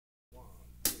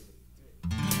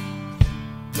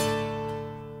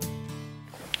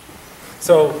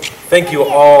So thank you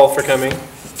all for coming.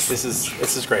 This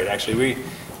is great. Actually,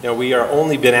 we are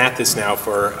only been at this now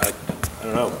for I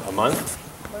don't know, a month,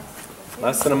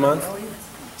 less than a month.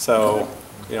 So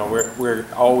we're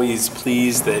always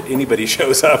pleased that anybody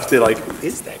shows up to like, who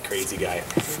is that crazy guy?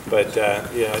 But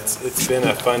it's been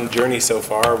a fun journey so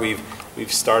far.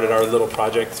 We've started our little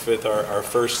project with our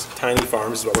first tiny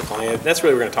farms, is what we're calling it. That's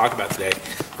really what we're going to talk about today.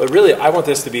 But really, I want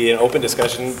this to be an open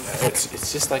discussion.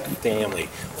 It's just like family.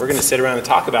 We're going to sit around and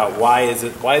talk about why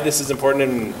this is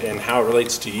important and how it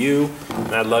relates to you.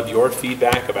 And I'd love your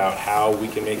feedback about how we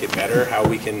can make it better, how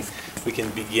we can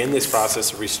begin this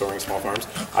process of restoring small farms.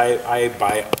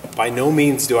 By no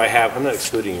means do I have. I'm not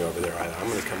excluding you over there. I'm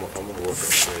going to come up. I'm going to work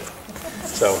over here.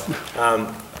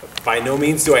 So. By no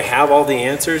means do I have all the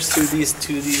answers to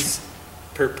these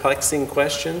perplexing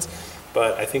questions,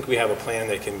 but I think we have a plan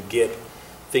that can get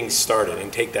things started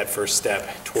and take that first step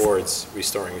towards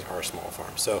restoring our small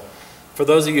farms. So for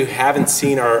those of you who haven't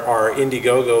seen our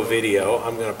Indiegogo video,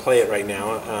 I'm going to play it right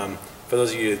now. For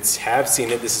those of you who have seen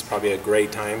it, this is probably a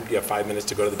great time. You have 5 minutes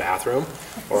to go to the bathroom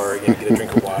or get a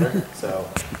drink of water. So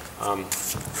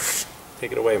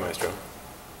take it away, Maestro.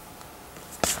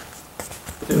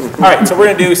 All right, so we're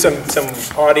going to do some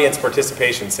audience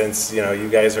participation since you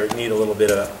guys need a little bit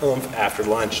of oomph after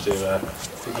lunch to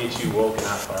get you woken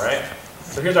up. All right.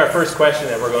 So here's our first question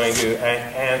that we're going to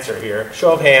answer here.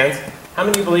 Show of hands. How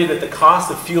many of you believe that the cost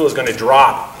of fuel is going to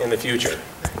drop in the future?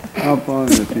 Up on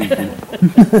the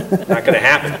future. Not going to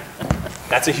happen.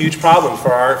 That's a huge problem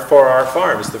for our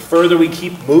farms. The further we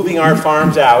keep moving our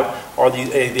farms out, or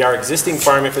our existing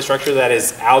farm infrastructure that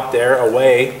is out there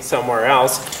away somewhere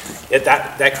else,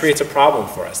 that creates a problem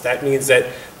for us. That means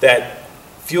that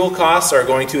fuel costs are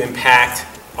going to impact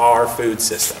our food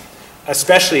system,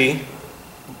 especially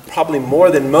probably more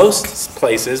than most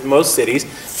places, most cities,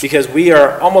 because we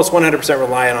are almost 100%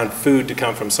 reliant on food to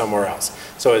come from somewhere else.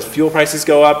 So as fuel prices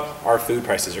go up, our food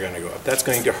prices are going to go up. That's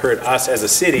going to hurt us as a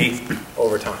city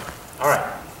over time. All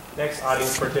right, next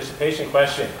audience participation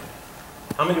question.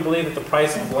 How many believe that the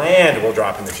price of land will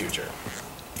drop in the future?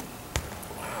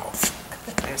 Wow,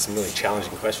 I had some really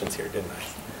challenging questions here, didn't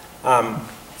I?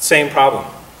 Same problem.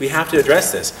 We have to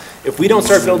address this. If we don't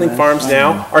start building farms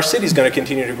now, our city's going to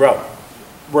continue to grow.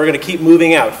 We're going to keep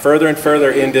moving out further and further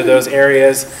into those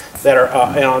areas that are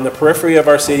on the periphery of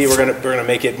our city. We're going to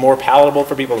make it more palatable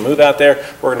for people to move out there.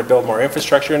 We're going to build more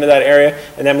infrastructure into that area,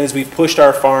 and that means we've pushed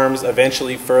our farms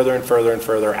eventually further and further and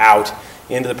further out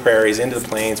into the prairies, into the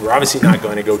plains. We're obviously not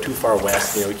going to go too far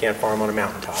west. We can't farm on a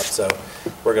mountaintop, so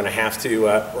we're going to have to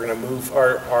we're going to move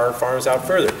our farms out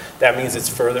further. That means it's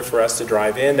further for us to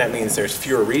drive in. That means there's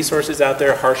fewer resources out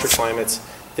there, harsher climates,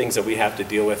 things that we have to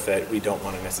deal with that we don't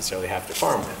want to necessarily have to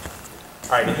farm with.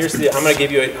 All right, and here's I'm going to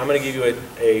give you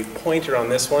a pointer on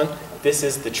this one. This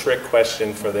is the trick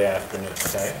question for the afternoon.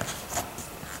 Okay.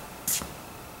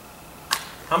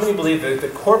 How many believe that the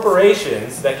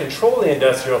corporations that control the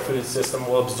industrial food system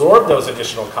will absorb those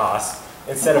additional costs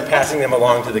instead of passing them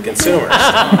along to the consumers?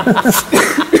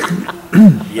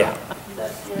 Yeah.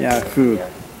 Yeah, food.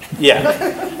 Yeah,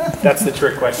 that's the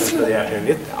trick question for the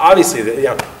afternoon. Obviously,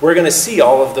 we're going to see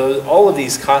all of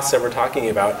these costs that we're talking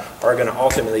about are going to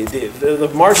ultimately,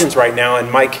 the margins right now, and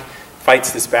Mike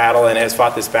fights this battle and has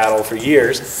fought this battle for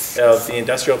years, of the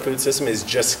industrial food system is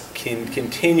just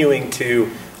continuing to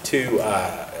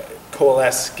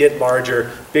coalesce, get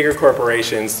larger, bigger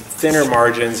corporations, thinner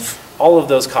margins. All of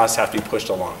those costs have to be pushed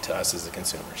along to us as a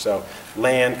consumer. So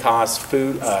land costs,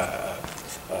 food,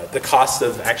 the cost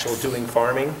of actual doing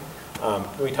farming.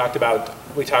 We talked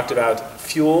about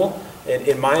fuel. And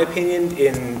in my opinion,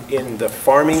 in the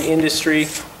farming industry,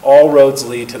 all roads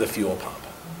lead to the fuel pump.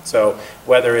 So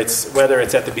whether it's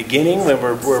at the beginning when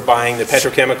we're buying the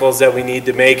petrochemicals that we need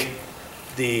to make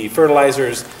the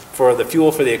fertilizers, for the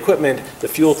fuel for the equipment, the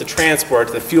fuel to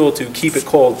transport, the fuel to keep it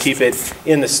cold, keep it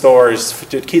in the stores,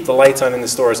 to keep the lights on in the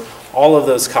stores, all of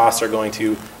those costs are going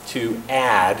to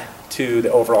add to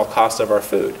the overall cost of our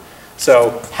food.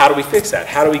 So how do we fix that?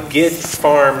 How do we get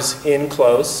farms in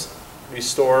close,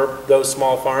 restore those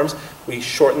small farms? We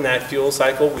shorten that fuel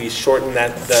cycle. We shorten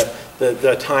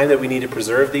the time that we need to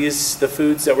preserve the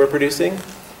foods that we're producing.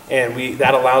 And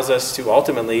that allows us to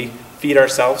ultimately feed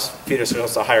ourselves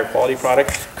a higher quality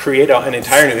product, create an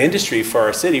entire new industry for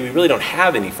our city. We really don't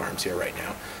have any farms here right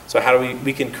now. So how do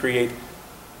we can create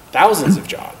thousands of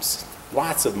jobs,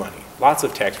 lots of money, lots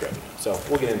of tax revenue. So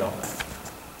we'll get into all that.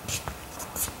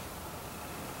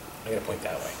 I'm going to point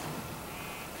that way.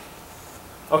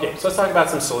 Okay, so let's talk about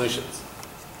some solutions.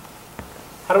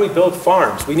 How do we build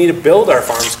farms? We need to build our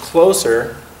farms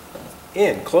closer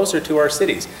to our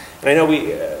cities. And I know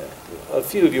a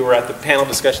few of you were at the panel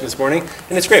discussion this morning,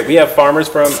 and it's great. We have farmers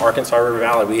from Arkansas River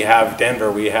Valley. We have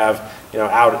Denver. We have,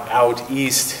 out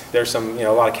east. There's some,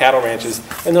 a lot of cattle ranches,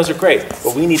 and those are great.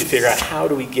 But we need to figure out how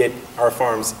do we get our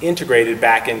farms integrated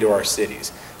back into our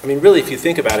cities. I mean, really, if you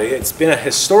think about it, it's been a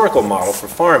historical model for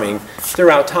farming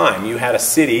throughout time. You had a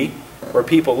city where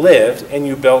people lived, and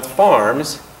you built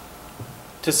farms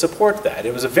to support that.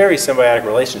 It was a very symbiotic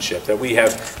relationship that we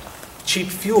have. Cheap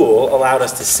fuel allowed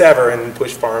us to sever and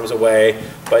push farms away,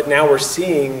 but now we're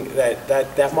seeing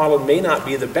that model may not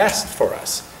be the best for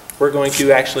us. We're going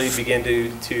to actually begin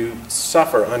to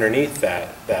suffer underneath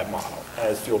that model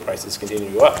as fuel prices continue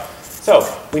to go up. So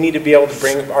we need to be able to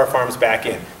bring our farms back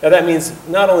in. Now that means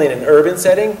not only in an urban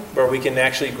setting where we can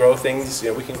actually grow things,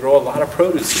 we can grow a lot of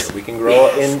produce here. We can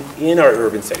grow in our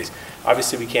urban cities.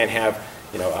 Obviously we can't have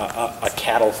a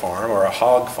cattle farm or a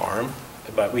hog farm,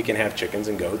 but we can have chickens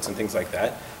and goats and things like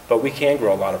that. But we can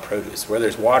grow a lot of produce. Where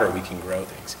there's water, we can grow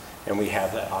things, and we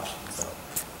have that option. So,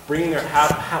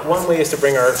 one way is to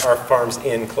bring our farms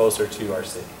in closer to our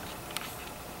city.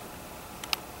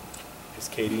 Is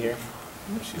Katie here?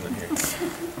 She's not here.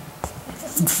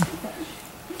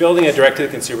 Building a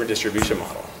direct-to-the-consumer distribution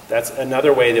model. That's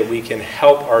another way that we can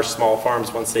help our small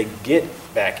farms once they get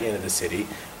back into the city,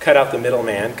 cut out the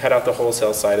middleman, cut out the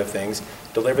wholesale side of things,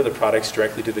 deliver the products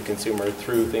directly to the consumer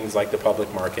through things like the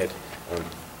public market,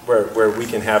 where we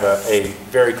can have a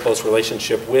very close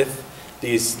relationship with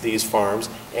these farms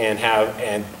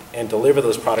and deliver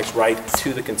those products right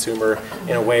to the consumer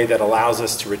in a way that allows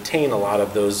us to retain a lot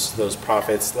of those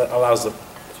profits, that allows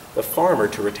the farmer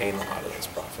to retain a lot of those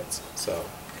profits. So,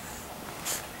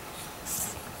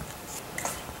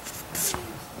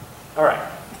 all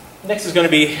right, next is going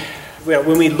to be,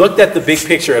 when we looked at the big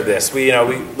picture of this,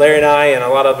 Larry and I and a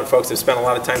lot of other folks have spent a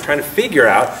lot of time trying to figure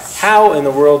out how in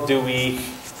the world do we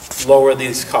lower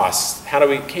these costs? How do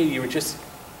we, Katie, you were just,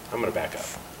 I'm going to back up.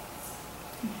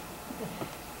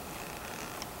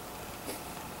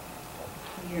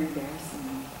 You're embarrassing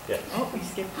me. Yeah. Oh, we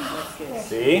skipped one. That's good.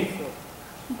 See?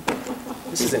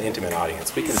 This is an intimate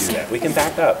audience. We can do that. We can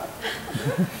back up.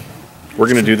 We're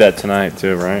going to do that tonight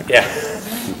too, right? Yeah.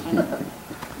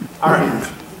 All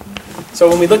right. So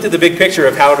when we looked at the big picture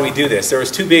of how do we do this, there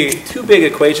was two big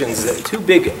equations, two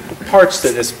big parts to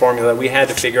this formula that we had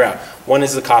to figure out. One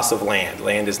is the cost of land.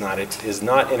 Land is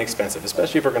not inexpensive,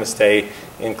 especially if we're going to stay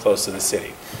in close to the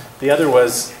city. The other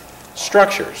was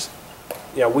structures.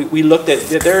 We looked at,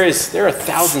 there are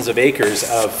thousands of acres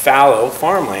of fallow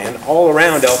farmland all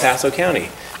around El Paso County.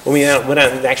 When we went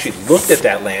out and actually looked at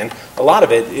that land, a lot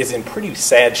of it is in pretty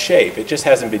sad shape. It just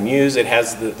hasn't been used. It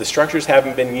has the structures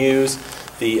haven't been used.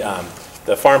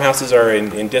 The farmhouses are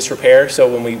in disrepair. So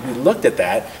when we looked at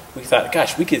that, we thought,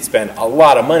 gosh, we could spend a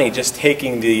lot of money just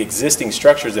taking the existing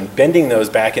structures and bending those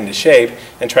back into shape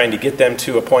and trying to get them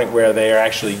to a point where they are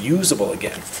actually usable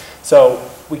again. So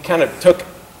we kind of took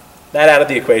that out of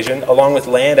the equation, along with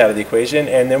land out of the equation,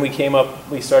 and then we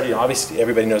started, obviously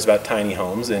everybody knows about tiny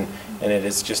homes, and it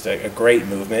is just a great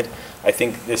movement. I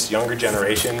think this younger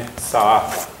generation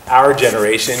saw our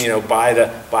generation, buy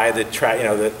the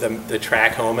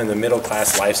track home and the middle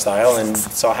class lifestyle, and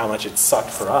saw how much it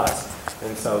sucked for us.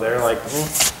 And so they're like,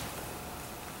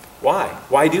 why?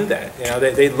 Why do that?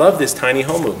 They love this tiny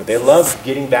home movement. They love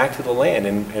getting back to the land,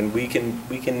 and we need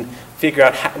to figure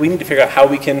out how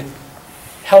we can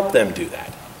help them do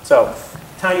that. So,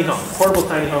 tiny homes, portable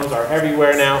tiny homes are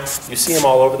everywhere now. You see them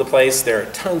all over the place. There are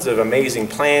tons of amazing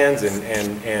plans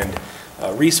and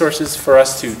resources for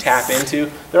us to tap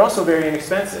into. They're also very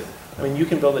inexpensive. I mean, you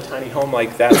can build a tiny home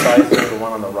like that size, the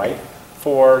one on the right,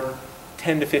 for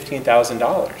 $10,000 to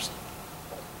 $15,000,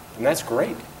 and that's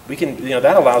great. We can,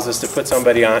 that allows us to put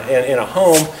somebody in a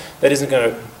home that isn't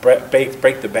going to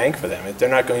break the bank for them. They're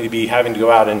not going to be having to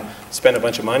go out and spend a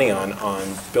bunch of money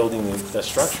on building the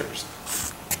structures.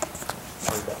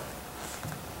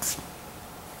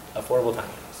 Affordable tiny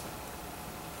homes.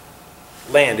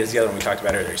 Land is the other one we talked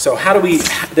about earlier. So how do we?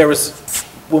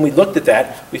 When we looked at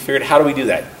that, we figured, how do we do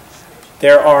that?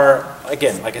 There are,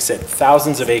 again, like I said,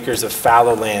 thousands of acres of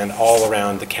fallow land all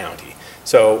around the county.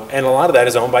 So, and a lot of that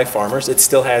is owned by farmers. It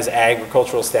still has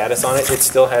agricultural status on it. It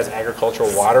still has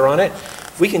agricultural water on it.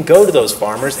 We can go to those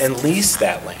farmers and lease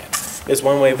that land. Is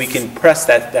one way we can press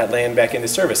that land back into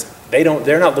service.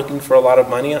 They're not looking for a lot of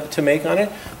money to make on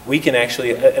it. We can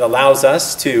actually, it allows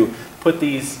us to put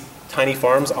these tiny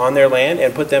farms on their land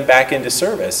and put them back into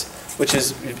service, which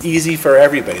is easy for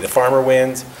everybody. The farmer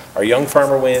wins, our young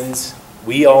farmer wins,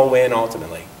 we all win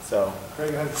ultimately. So,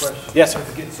 Craig, I have a question. Yes, sir.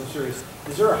 It's getting so serious.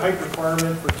 Is there a height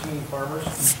requirement for teen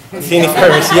farmers? Teen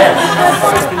farmers,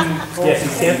 yes. Yes,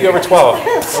 you can't be over 12.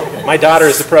 Okay. My daughter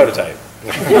is the prototype.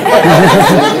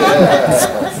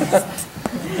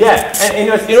 Yeah,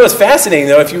 and you know what's fascinating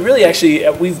though, if you really actually,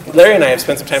 Larry and I have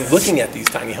spent some time looking at these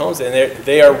tiny homes, and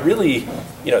they are really,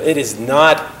 you know, it is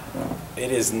not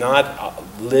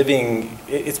living,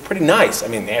 it's pretty nice. I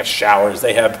mean, they have showers,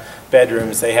 they have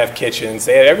bedrooms, they have kitchens,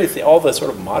 they have everything, all the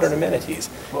sort of modern amenities.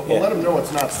 Well, let them know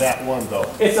it's not that one,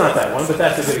 though. It's not that one, but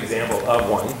that's a good example of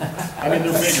one. I mean,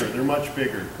 they're bigger, they're much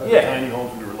bigger. Yeah. The tiny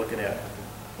homes we were looking at,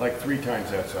 like 3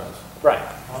 times that size. Right.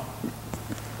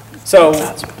 So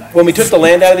when we took the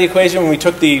land out of the equation, when we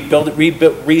took the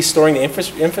restoring the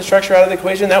infrastructure out of the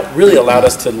equation, that really allowed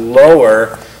us to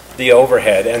lower the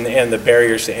overhead and the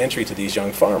barriers to entry to these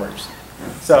young farmers.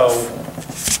 So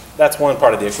that's one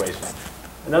part of the equation.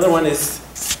 Another one is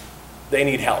they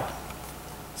need help.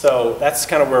 So that's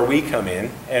kind of where we come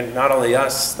in, and not only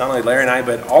us, not only Larry and I,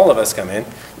 but all of us come in,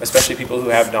 especially people who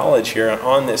have knowledge here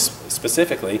on this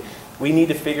specifically. We need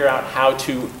to figure out how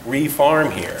to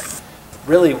re-farm here.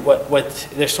 Really,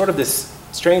 there's sort of this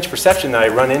strange perception that I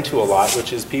run into a lot,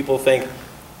 which is people think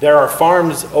there are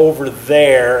farms over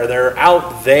there, they're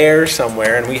out there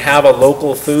somewhere, and we have a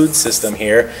local food system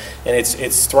here, and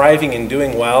it's thriving and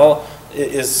doing well,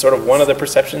 is sort of one of the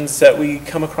perceptions that we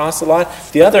come across a lot.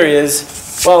 The other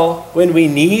is, well, when we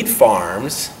need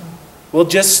farms, we'll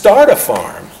just start a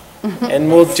farm,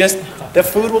 and the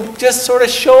food will just sort of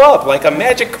show up like a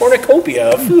magic cornucopia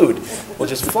of food. We'll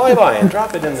just fly by and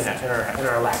drop it in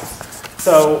our laps.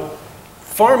 So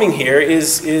farming here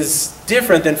is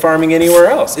different than farming anywhere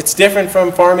else. It's different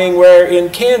from farming where in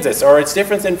Kansas, or it's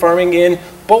different than farming in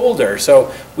Boulder.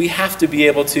 So we have to be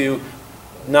able to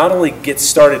not only get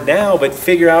started now, but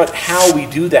figure out how we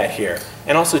do that here,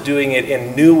 and also doing it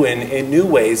in new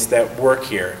ways that work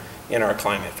here in our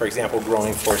climate. For example,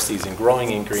 growing for season,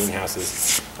 growing in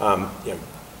greenhouses, you know,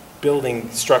 building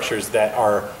structures that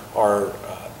are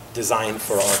designed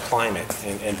for our climate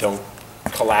and don't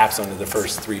collapse under the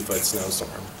first 3-foot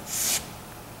snowstorm.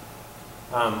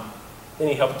 They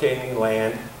need help obtaining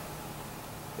land.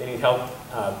 They need help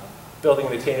building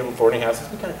and attainable boarding houses.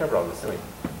 We kind of covered all this, didn't we?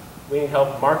 We need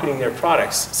help marketing their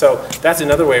products. So that's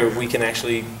another way we can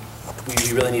actually,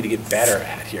 we really need to get better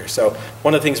at here. So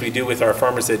one of the things we do with our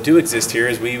farmers that do exist here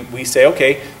is we say,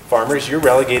 okay, farmers, you're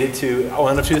relegated to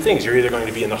one of 2 things. You're either going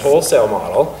to be in the wholesale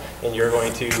model, and you're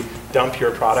going to dump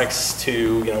your products to,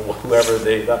 you know, whoever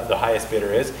the highest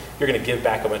bidder is. You're going to give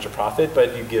back a bunch of profit,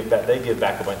 but they give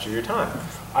back a bunch of your time.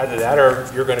 Either that, or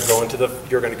you're going to go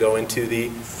into the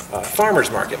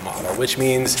farmers market model, which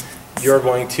means you're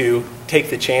going to take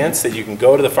the chance that you can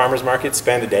go to the farmer's market,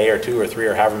 spend a day or 2 or 3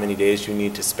 or however many days you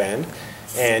need to spend,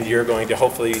 and you're going to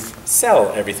hopefully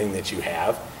sell everything that you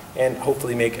have and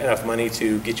hopefully make enough money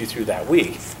to get you through that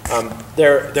week.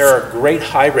 There are great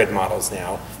hybrid models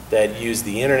now that use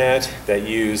the internet, that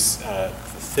use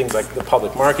things like the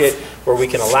public market, where we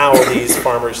can allow these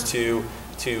farmers to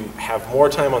have more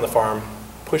time on the farm,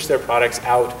 push their products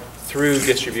out through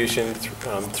distribution,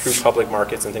 through public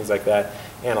markets and things like that,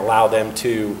 and allow them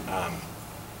to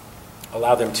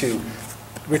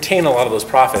retain a lot of those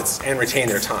profits and retain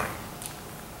their time.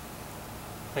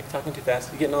 Am I talking too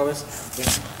fast? You getting all this? Yeah.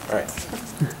 All right.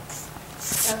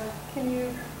 Can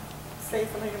you say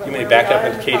something about You may back up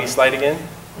into Katie's slide again?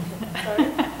 Sorry?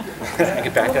 I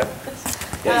can back up.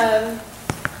 Yes.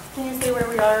 Can you say where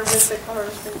we are with the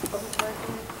Colorado Springs Public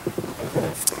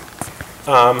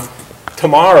Market?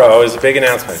 Tomorrow is a big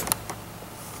announcement.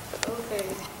 Okay.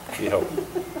 We hope.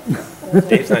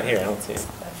 Dave's not here. I don't see him.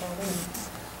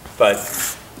 But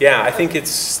yeah, I think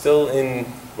it's still in.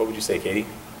 What would you say, Katie?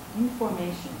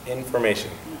 Information.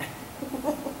 Information.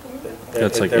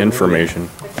 That's like information.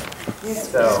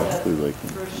 So,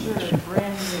 For sure,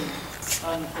 brand new,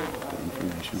 unfilled.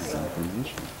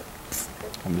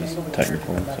 I'm just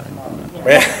technical.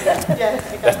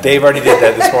 Dave already did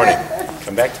that this morning.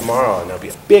 Come back tomorrow and there'll be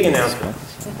a big announcement.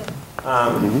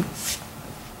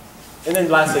 And then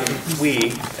lastly,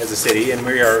 we as a city, and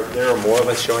there are more of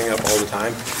us showing up all the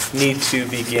time, need to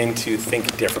begin to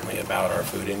think differently about our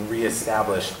food and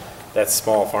reestablish that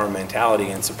small farm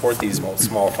mentality and support these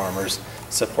small farmers,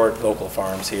 support local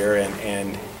farms here,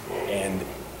 and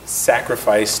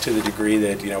sacrifice to the degree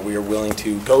that, you know, we are willing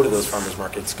to go to those farmers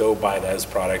markets, go buy those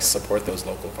products, support those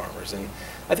local farmers. And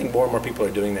I think more and more people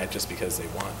are doing that just because they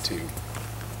want to.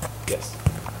 Yes?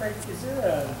 Craig, is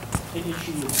there an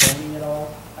issue with zoning at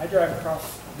all? I drive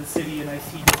across the city and I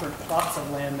see different plots of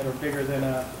land that are bigger than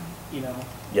a, you know,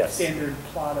 Yes. standard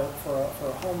plot for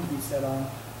a home to be set on.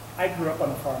 I grew up on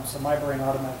a farm, so my brain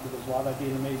automatically goes, wow, that'd be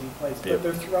an amazing place. Yep. But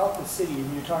they're throughout the city,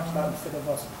 and you talked about instead of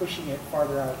us pushing it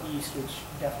farther out east, which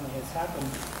definitely has happened,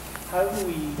 how do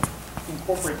we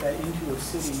incorporate that into a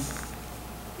city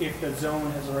if the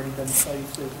zone has already been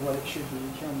placed as what it should be,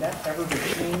 can that ever be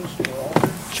changed or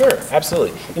altered? Sure,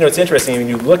 absolutely. You know, it's interesting when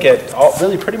you look at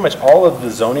really pretty much all of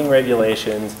the zoning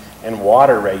regulations and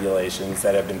water regulations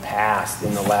that have been passed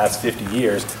in the last 50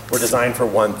 years were designed for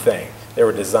one thing. They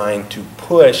were designed to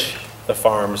push the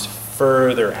farms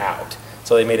further out.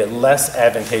 So they made it less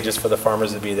advantageous for the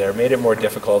farmers to be there, made it more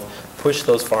difficult, push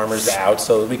those farmers out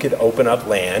so that we could open up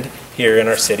land here in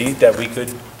our city that we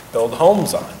could build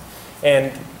homes on.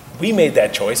 And we made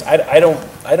that choice. I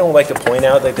don't like to point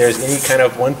out that there's any kind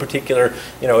of one particular,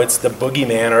 you know, it's the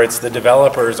boogeyman or it's the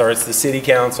developers or it's the city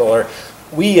council, or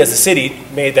we as a city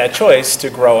made that choice to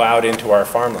grow out into our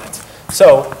farmlands.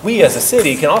 So we as a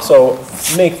city can also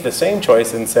make the same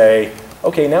choice and say,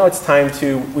 okay, now it's time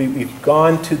to, we've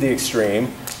gone to the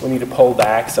extreme, we need to pull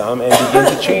back some and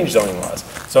begin to change zoning laws.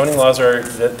 Zoning laws are,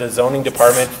 the zoning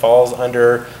department falls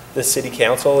under the city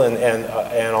council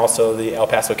and also the El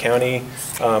Paso County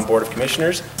Board of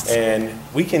Commissioners, and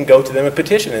we can go to them a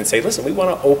petition and say, listen, we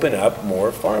want to open up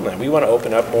more farmland. We want to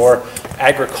open up more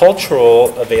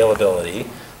agricultural availability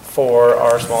for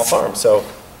our small farms. So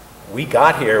we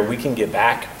got here, we can get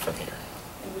back from here.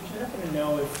 And would you happen to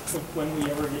know if when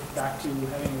we ever get back to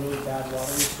having really bad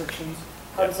water restrictions,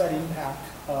 how does that impact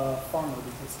a farmer?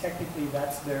 Because technically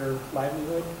that's their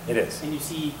livelihood. It is. And you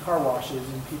see car washes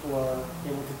and people are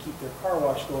able to keep their car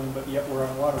wash going, but yet we're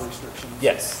on water restrictions.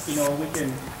 Yes. You know, we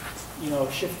can, you know,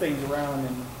 shift things around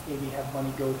and maybe have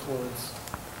money go towards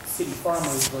city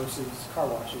farmers versus car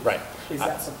washes. Right. Is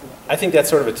that something? I think that's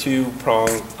sort of a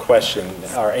two-pronged question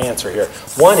or answer here.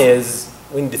 One is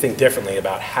we need to think differently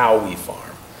about how we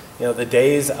farm. You know, the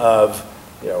days of,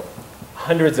 you know,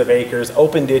 hundreds of acres,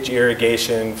 open ditch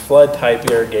irrigation, flood type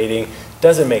irrigating,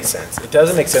 doesn't make sense. It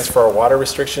doesn't make sense for our water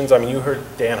restrictions. I mean, you heard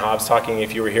Dan Hobbs talking,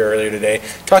 if you were here earlier today,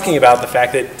 talking about the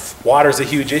fact that water is a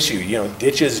huge issue. You know,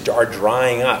 ditches are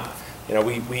drying up. You know,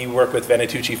 we work with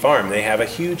Venatucci Farm. They have a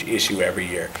huge issue every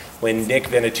year. When Nick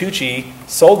Venatucci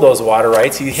sold those water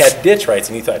rights, he had ditch rights,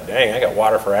 and he thought, dang, I got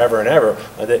water forever and ever.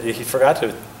 He forgot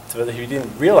he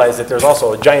didn't realize that there's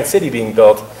also a giant city being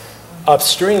built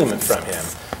upstream from him.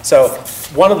 So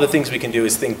one of the things we can do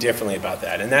is think differently about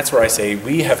that. And that's where I say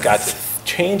we have got to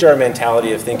change our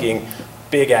mentality of thinking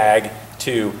big ag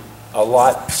to a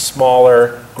lot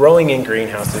smaller, growing in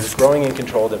greenhouses, growing in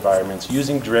controlled environments,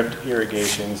 using drip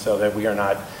irrigation so that we are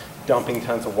not dumping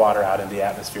tons of water out in the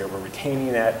atmosphere. We're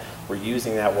retaining that, we're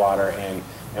using that water, and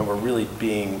we're really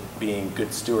being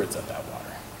good stewards of that water.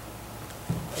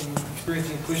 And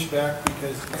experiencing pushback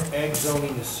because ag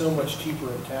zoning is so much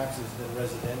cheaper in taxes than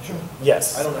residential.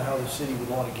 Yes. I don't know how the city would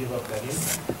want to give up that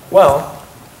income. Well,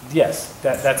 yes,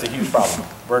 that's a huge problem.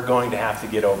 We're going to have to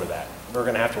get over that. We're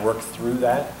going to have to work through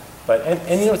that. But,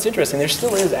 and you know, it's interesting, there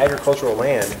still is agricultural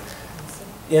land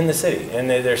in the city, and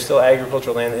there's still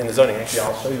agricultural land in the zoning. Actually,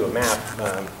 I'll show you a map.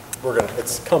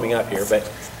 It's coming up here,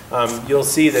 but you'll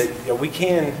see that, you know, we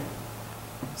can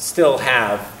still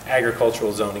have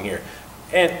agricultural zoning here.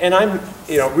 And I'm,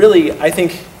 you know, really, I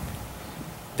think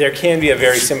there can be a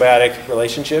very symbiotic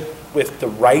relationship with the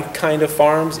right kind of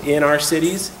farms in our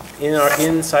cities,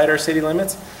 inside our city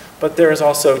limits, but there is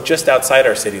also just outside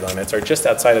our city limits, or just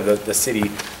outside of the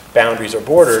city boundaries or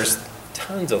borders,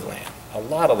 tons of land, a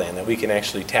lot of land that we can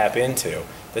actually tap into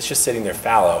that's just sitting there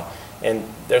fallow. And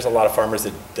there's a lot of farmers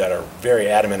that are very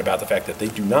adamant about the fact that they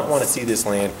do not want to see this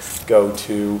land go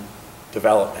to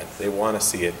development. They want to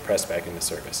see it pressed back into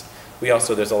service.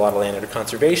 There's a lot of land under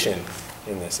conservation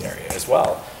in this area as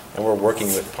well. And we're working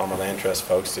with Palmer Land Trust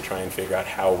folks to try and figure out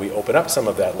how we open up some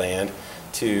of that land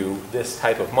to this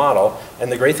type of model.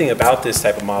 And the great thing about this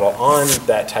type of model on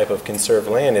that type of conserved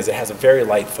land is it has a very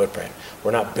light footprint.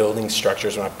 We're not building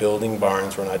structures, we're not building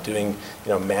barns, we're not doing, you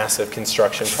know, massive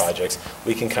construction projects.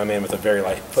 We can come in with a very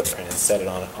light footprint and set it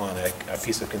on a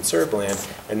piece of conserved land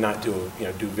and not do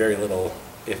very little,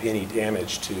 if any,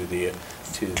 damage to the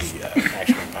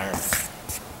actual environment.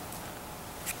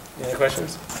 Any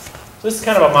questions? So this is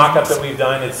kind of a mock-up that we've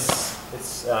done. It's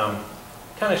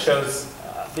kind of shows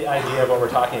the idea of what we're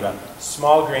talking about.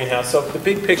 Small greenhouse. So the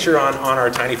big picture on our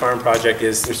tiny farm project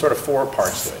is there's sort of four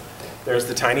parts to it. There's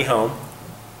the tiny home.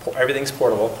 Everything's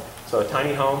portable. So a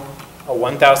tiny home, a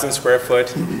 1,000 square foot,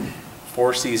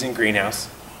 4-season greenhouse.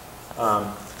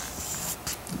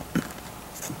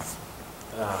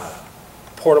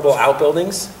 Portable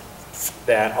outbuildings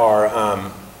that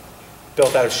are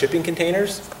built out of shipping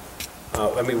containers.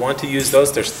 And we want to use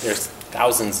those. There's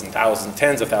thousands and thousands,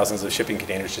 tens of thousands of shipping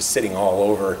containers just sitting all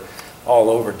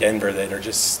over Denver that are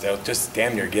they'll just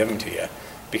damn near give them to you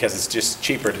because it's just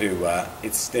cheaper to,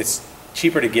 it's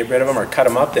cheaper to get rid of them or cut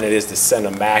them up than it is to send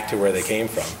them back to where they came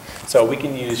from. So we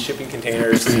can use shipping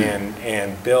containers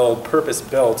and build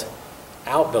purpose-built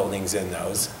outbuildings in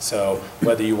those. So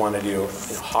whether you want to do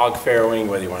hog farrowing,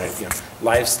 whether you want to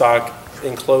livestock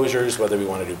enclosures, whether we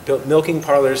want to do milking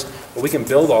parlors, well, we can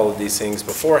build all of these things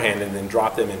beforehand and then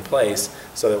drop them in place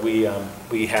so that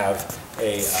we have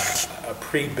a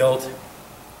pre-built,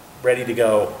 ready to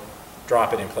go,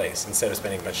 drop it in place instead of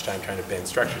spending much time trying to bend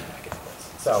structures back in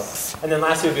place. So, and then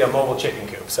lastly would be a mobile chicken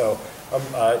coop. So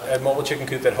a mobile chicken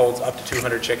coop that holds up to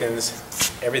 200 chickens.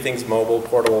 Everything's mobile,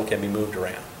 portable, can be moved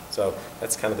around. So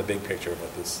that's kind of the big picture of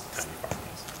what this tiny farm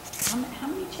is. How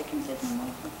many chickens is in one?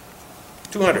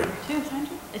 200.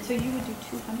 200? So you would do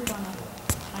 200 on a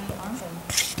tiny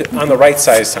farm? On the right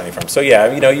size tiny farm. So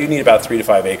yeah, you need about 3 to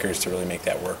 5 acres to really make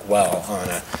that work well.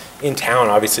 In town,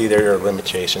 obviously there are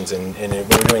limitations, and when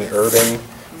we're doing urban,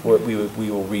 we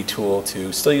will retool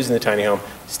to still using the tiny home,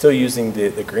 still using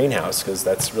the greenhouse, because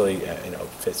that's really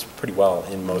fits pretty well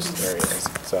in most areas.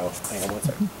 So hang on one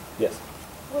second. Yes.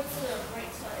 What's the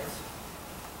right size?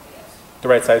 The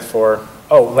right size for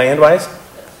land-wise?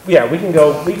 Yeah, we can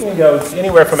go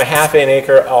anywhere from a half an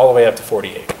acre all the way up to 40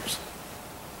 acres.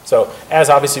 So as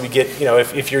obviously we get,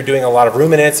 if you're doing a lot of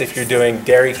ruminants, if you're doing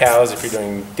dairy cows, if you're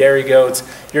doing dairy goats,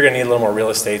 you're going to need a little more real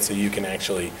estate so you can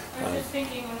actually. I'm just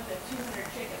thinking with the 200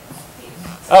 chickens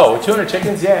piece. Oh, 200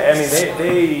 chickens? Yeah, I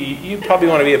mean, you probably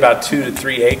want to be about 2 to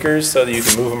 3 acres so that you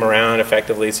can move them around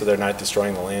effectively so they're not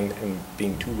destroying the land and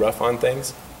being too rough on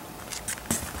things.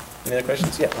 Any other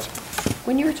questions? Yeah.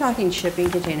 When you were talking shipping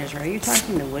containers, are you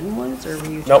talking the wooden ones, or were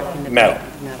you Nope, talking the metal.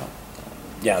 metal?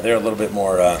 Yeah, they're a little bit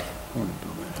more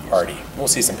hardy. We'll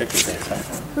see some pictures next time.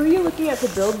 Who are you looking at to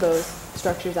build those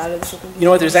structures out of the shipping? You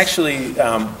know what, there's actually,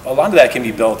 a lot of that can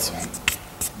be built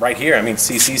right here. I mean,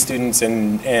 CC students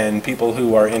and people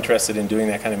who are interested in doing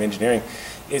that kind of engineering,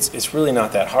 it's really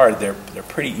not that hard. They're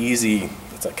pretty easy.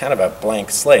 It's a kind of a blank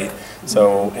slate.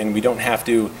 So, and we don't have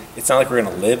to, it's not like we're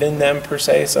going to live in them per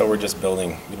se, so we're just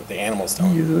building, the animals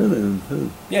don't. You live in them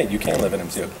too. Yeah, you can live in them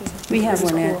too. We have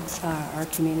one at our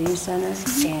community center,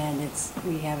 and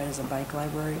we have it as a bike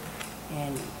library,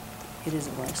 and it is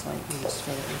a blank slate. We just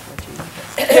fill it with what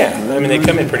you need. Yeah, I mean, they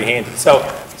come in pretty handy. So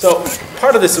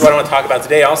part of this is what I want to talk about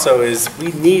today also is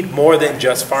we need more than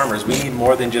just farmers. We need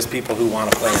more than just people who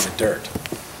want to play in the dirt.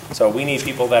 So we need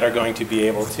people that are going to be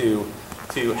able to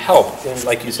help, and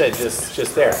like you said,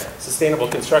 just there, sustainable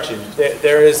construction.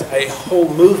 There is a whole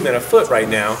movement afoot right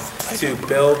now to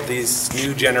build these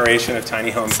new generation of tiny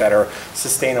homes that are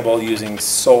sustainable, using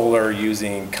solar,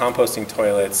 using composting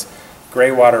toilets,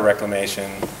 gray water reclamation.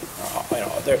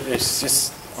 There's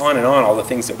just on and on all the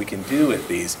things that we can do with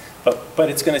these. But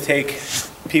it's going to take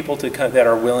people that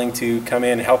are willing to come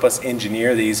in and help us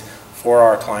engineer these for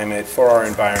our climate, for our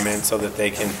environment, so that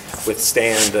they can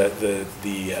withstand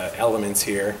the elements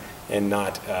here and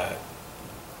not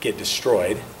get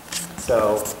destroyed.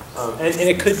 So, and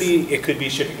it could be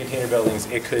shipping container buildings,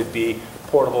 it could be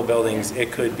portable buildings,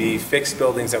 it could be fixed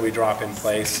buildings that we drop in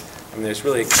place. I mean, there's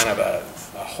really kind of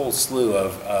a whole slew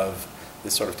of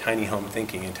this sort of tiny home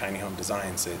thinking and tiny home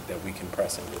designs that we can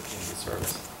press into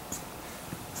service.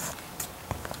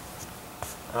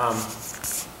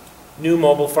 New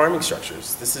mobile farming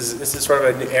structures. This is sort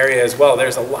of an area as well.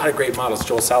 There's a lot of great models.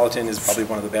 Joel Salatin is probably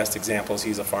one of the best examples.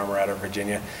 He's a farmer out of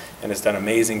Virginia and has done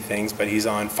amazing things, but he's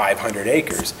on 500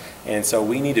 acres. And so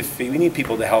we need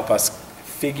people to help us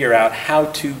figure out how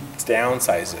to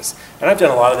downsize this. And I've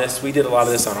done a lot of this. We did a lot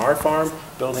of this on our farm,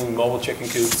 building mobile chicken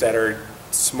coops that are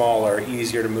smaller,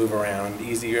 easier to move around,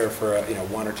 easier for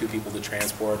 1 or 2 people to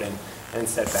transport and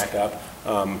set back up.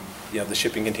 The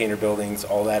shipping container buildings,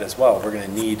 all that as well. We're going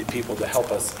to need people to help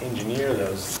us engineer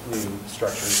those new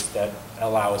structures that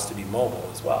allow us to be mobile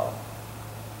as well.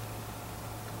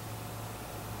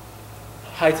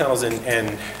 High tunnels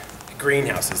and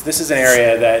greenhouses. This is an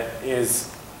area that is,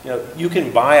 you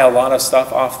can buy a lot of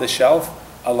stuff off the shelf.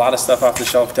 A lot of stuff off the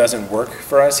shelf doesn't work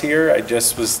for us here. I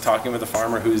just was talking with a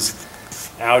farmer who's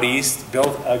out east,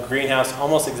 built a greenhouse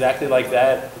almost exactly like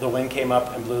that. The wind came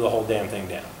up and blew the whole damn thing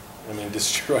down. I mean,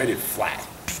 destroyed it flat.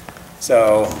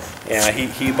 So, yeah,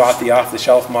 he bought the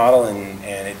off-the-shelf model, and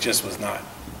it just was not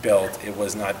built. It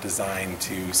was not designed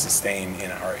to sustain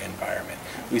in our environment.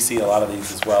 We see a lot of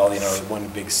these as well. One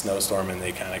big snowstorm, and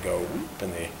they kind of go whoop,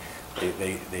 and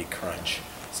they crunch.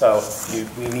 So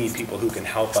we need people who can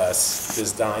help us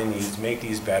design these, make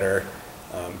these better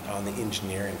on the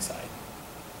engineering side.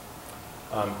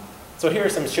 So here are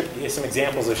some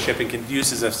examples of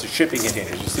uses of shipping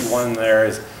containers. You see one there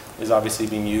is obviously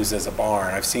being used as a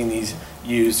barn. I've seen these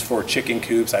used for chicken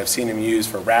coops. I've seen them used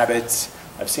for rabbits.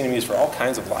 I've seen them used for all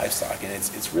kinds of livestock, and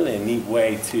it's really a neat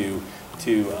way to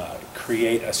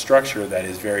create a structure that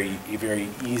is very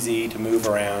easy to move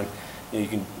around. You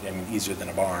can, I mean, easier than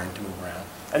a barn to move around.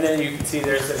 And then you can see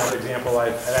there's another example. I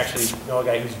actually know a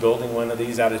guy who's building one of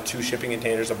these out of 2 shipping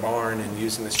containers, a barn, and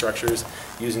using the structures,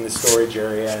 using the storage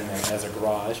area and then as a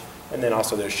garage. And then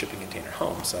also there's shipping container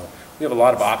homes. So we have a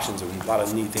lot of options and a lot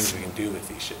of neat things we can do with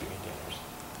these shipping containers.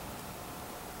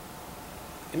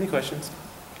 Any questions?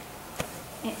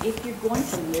 And if you're going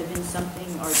to live in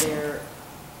something, are there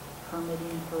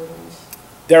permitting hurdles?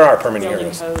 There are permitting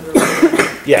Building hurdles. code or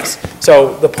whatever? Yes.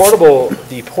 So the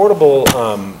portable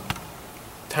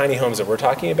tiny homes that we're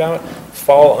talking about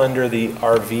fall under the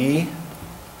RV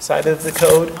side of the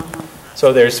code.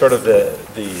 So there's sort of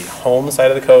the home side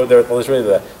of the code. There's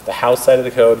really the house side of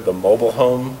the code, the mobile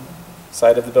home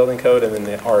side of the building code, and then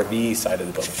the RV side of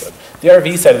the building code. The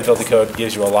RV side of the building code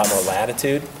gives you a lot more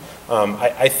latitude.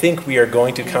 I think we are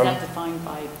going to come... Is that defined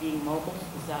by being mobile?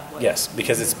 Is that what? Yes,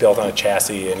 because it's built on a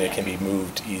chassis and it can be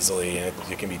moved easily and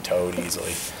it can be towed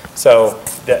easily. So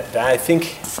I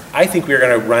think we're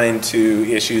going to run into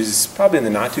issues probably in the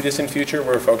not too distant future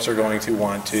where folks are going to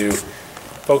want to,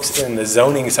 folks in the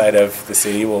zoning side of the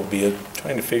city will be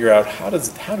trying to figure out how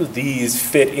do these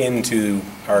fit into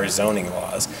our zoning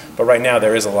laws. But right now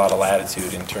there is a lot of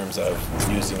latitude in terms of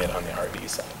using it on the RV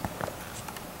side.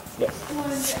 Yes. I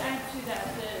wanted to add to that,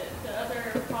 the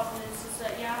other problem is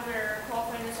that, yeah, they're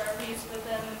qualified as RVs, but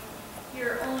then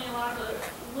you're only allowed to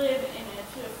live in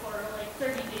it for like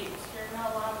 30 days. You're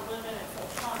not allowed to live in it full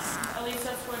time. At least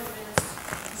that's what it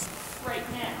is right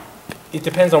now. It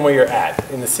depends on where you're at.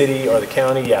 In the city or the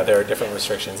county, yeah, there are different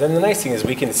restrictions. And the nice thing is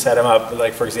we can set them up,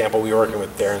 like for example, we were working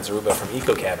with Darren Zaruba from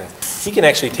Eco Cabins. He can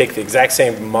actually take the exact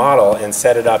same model and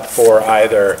set it up for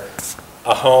either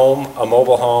a home, a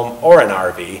mobile home, or an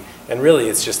RV. And really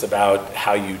it's just about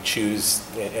how you choose,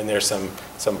 and there's some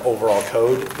overall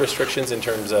code restrictions in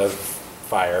terms of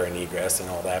fire and egress and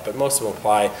all that, but most of them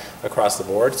apply across the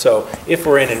board. So if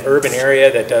we're in an urban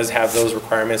area that does have those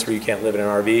requirements where you can't live in an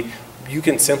RV, you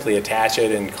can simply attach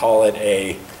it and call it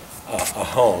a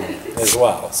home as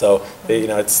well. So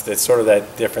it's sort of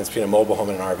that difference between a mobile home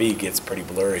and an RV gets pretty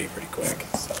blurry pretty quick.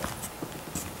 So,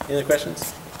 any other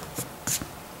questions?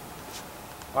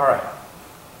 All right.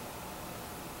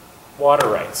 Water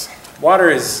rights. Water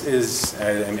is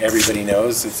and everybody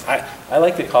knows. I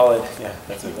like to call it. Yeah,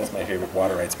 that's my favorite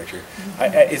water rights picture.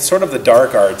 It's sort of the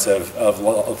dark arts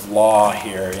of law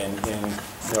here,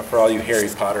 for all you Harry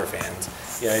Potter fans.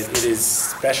 It is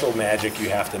special magic you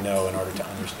have to know in order to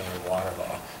understand water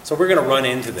law. So we're going to run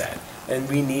into that, and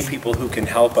we need people who can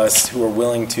help us, who are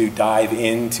willing to dive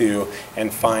into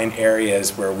and find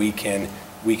areas where we can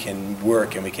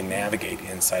work and we can navigate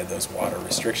inside those water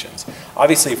restrictions.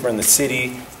 Obviously, if we're in the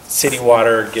city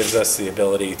water gives us the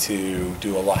ability to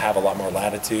have a lot more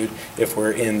latitude. If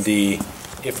we're out in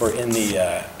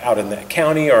the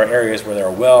county or areas where there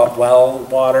are well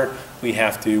water, we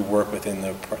have to work within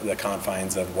the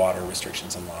confines of water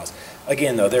restrictions and laws.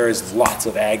 Again, though, there is lots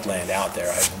of ag land out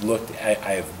there.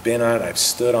 I have been on it, I've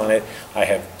stood on it, I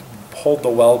have pulled the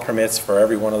well permits for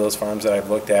every one of those farms that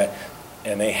I've looked at,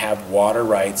 and they have water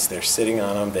rights. They're sitting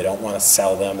on them. They don't want to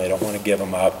sell them. They don't want to give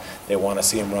them up. They want to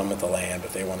see them run with the land,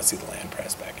 but they want to see the land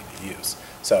pressed back into use.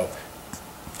 So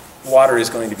water is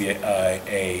going to be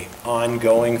a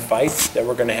ongoing fight that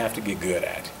we're going to have to get good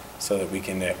at so that we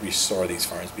can restore these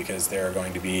farms, because there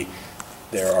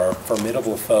are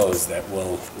formidable foes that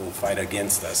will fight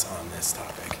against us on this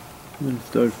topic. One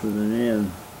starts with an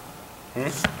N.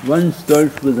 One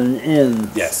starts with an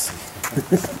N. Yes.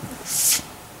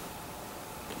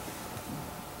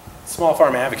 Small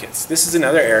farm advocates. This is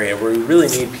another area where we really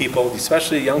need people,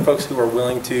 especially young folks, who are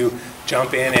willing to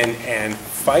jump in and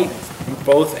fight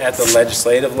both at the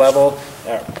legislative level,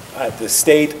 at the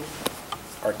state,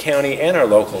 our county, and our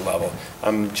local level.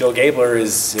 Jill Gabler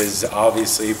is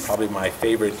obviously probably my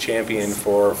favorite champion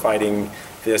for fighting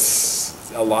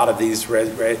a lot of these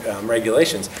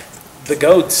regulations. The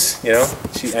goats,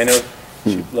 I know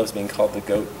she loves being called the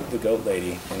goat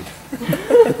lady.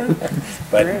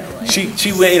 But really? she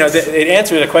in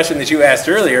answer to the question that you asked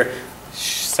earlier,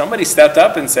 somebody stepped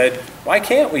up and said, "Why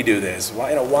can't we do this?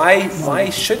 Why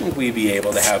shouldn't we be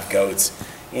able to have goats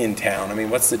in town? I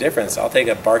mean, what's the difference? I'll take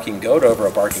a barking goat over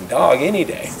a barking dog any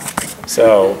day."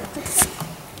 So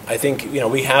I think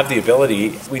we have the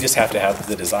ability. We just have to have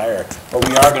the desire. But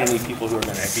we are going to need people who are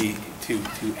going to be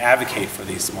to advocate for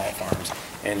these small farms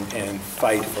and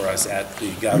fight for us at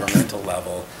the governmental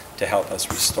level to help us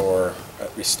restore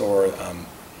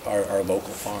our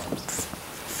local farms.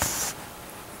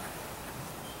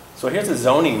 So here's a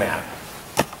zoning map.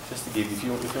 just to give you, if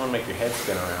you want to make your head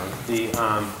spin around, the,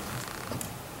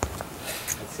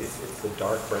 let's see, it's the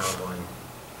dark brown one.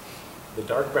 The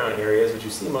dark brown areas, which you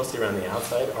see mostly around the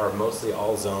outside, are mostly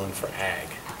all zoned for ag.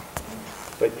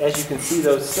 But as you can see,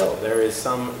 those still, there is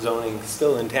some zoning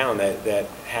still in town that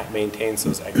maintains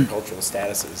those agricultural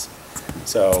statuses.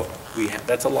 So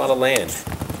that's a lot of land.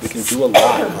 We can do a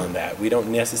lot on that. We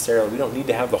don't need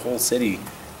to have the whole city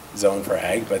zoned for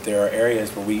ag, but there are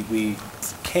areas where we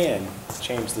can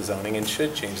change the zoning and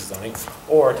should change the zoning,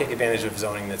 or take advantage of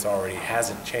zoning that's already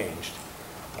hasn't changed.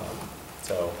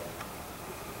 So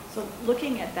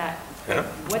looking at that,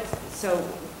 so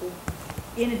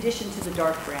in addition to the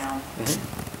dark brown,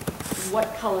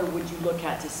 what color would you look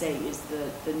at to say is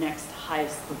the next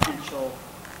highest potential?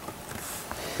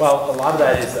 Well, a lot of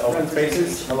that is the open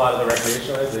spaces, a lot of the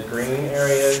recreational areas, the green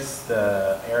areas,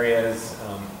 the areas,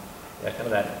 kind of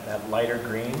that lighter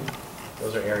green.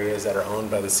 Those are areas that are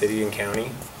owned by the city and county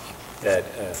that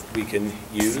we can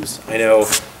use. I know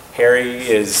Harry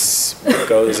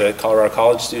goes a Colorado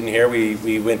College student here.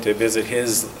 We went to visit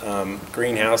his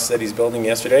greenhouse that he's building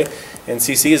yesterday, and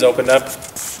CC has opened up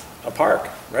a park,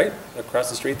 right? Across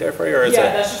the street there for you? Or is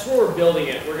that's just where we're building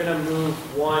it. We're going to move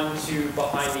one to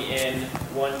behind the inn,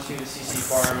 one to the CC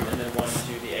farm, and then one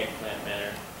to the eggplant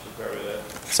manor, which is where we live.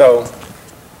 So,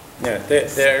 yeah,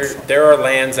 there are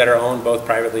lands that are owned both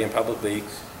privately and publicly,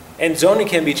 and zoning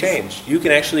can be changed. You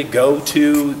can actually go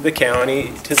to the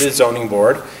county, to the zoning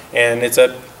board, and it's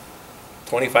a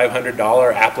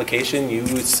 $2,500 application you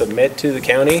submit to the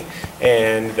county,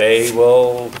 and they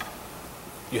will,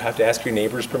 you have to ask your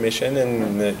neighbor's permission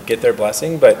and get their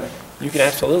blessing, but you can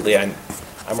absolutely. I'm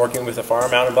working with a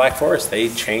farm out in Black Forest. They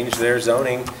changed their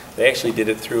zoning. They actually did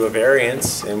it through a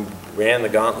variance and ran the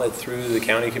gauntlet through the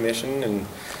county commission and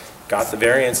got the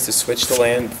variance to switch the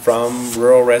land from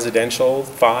rural residential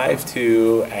 5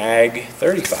 to ag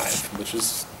 35, which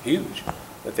was huge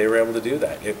that they were able to do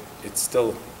that. It's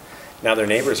still, now their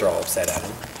neighbors are all upset at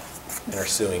them and are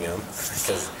suing them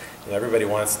because everybody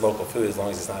wants local food as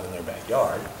long as it's not in their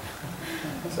backyard.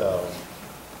 So,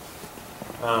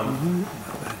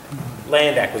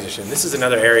 land acquisition. This is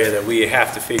another area that we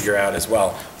have to figure out as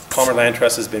well. Palmer Land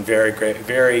Trust has been very great,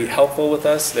 very helpful with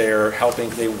us. They're helping,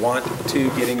 they want to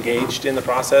get engaged in the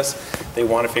process. They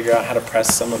want to figure out how to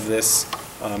press some of this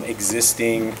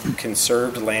existing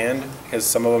conserved land, because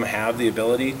some of them have the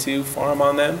ability to farm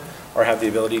on them or have the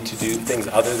ability to do things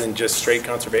other than just straight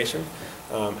conservation.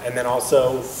 And then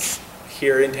also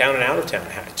here in town and out of town,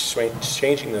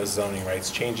 changing those zoning rights,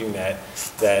 changing that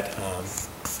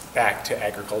back to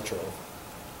agricultural.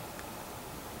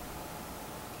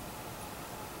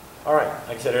 All right,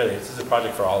 like I said earlier, this is a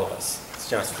project for all of us. It's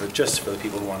just for the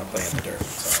people who want to play in the dirt.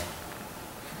 So,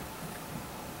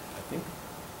 I think.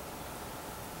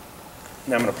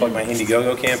 Now I'm going to plug my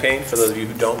Indiegogo campaign. For those of you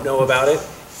who don't know about it,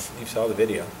 you saw the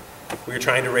video. We were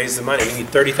trying to raise the money. We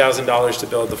need $30,000 to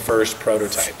build the first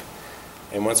prototype.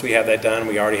 And once we have that done,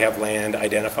 we already have land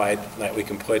identified that we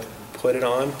can put it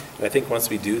on. And I think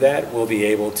once we do that, we'll be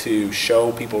able to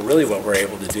show people really what we're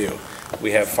able to do.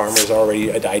 We have farmers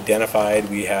already identified.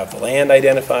 We have the land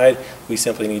identified. We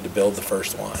simply need to build the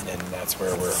first one, and that's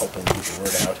where we're hoping to get the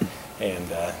word out and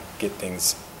get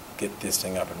this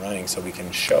thing up and running, so we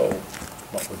can show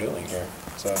what we're doing here.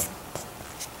 So,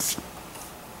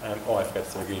 I forgot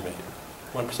the agreement.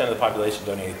 1% of the population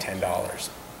donated $10.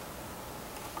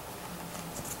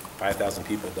 5,000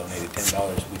 people donated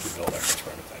 $10. We could build our first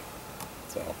prototype.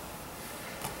 So,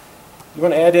 you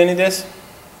want to add to any of this?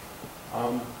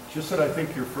 Just that I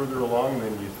think you're further along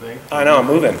than you think. I know, I'm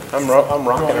moving. I'm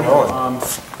rocking and rolling.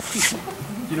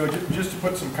 Just to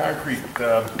put some concrete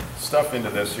stuff into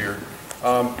this here,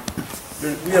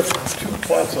 we have 2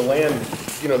 plots of land,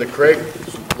 that Craig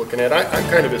is looking at. I'm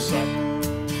kind of his son.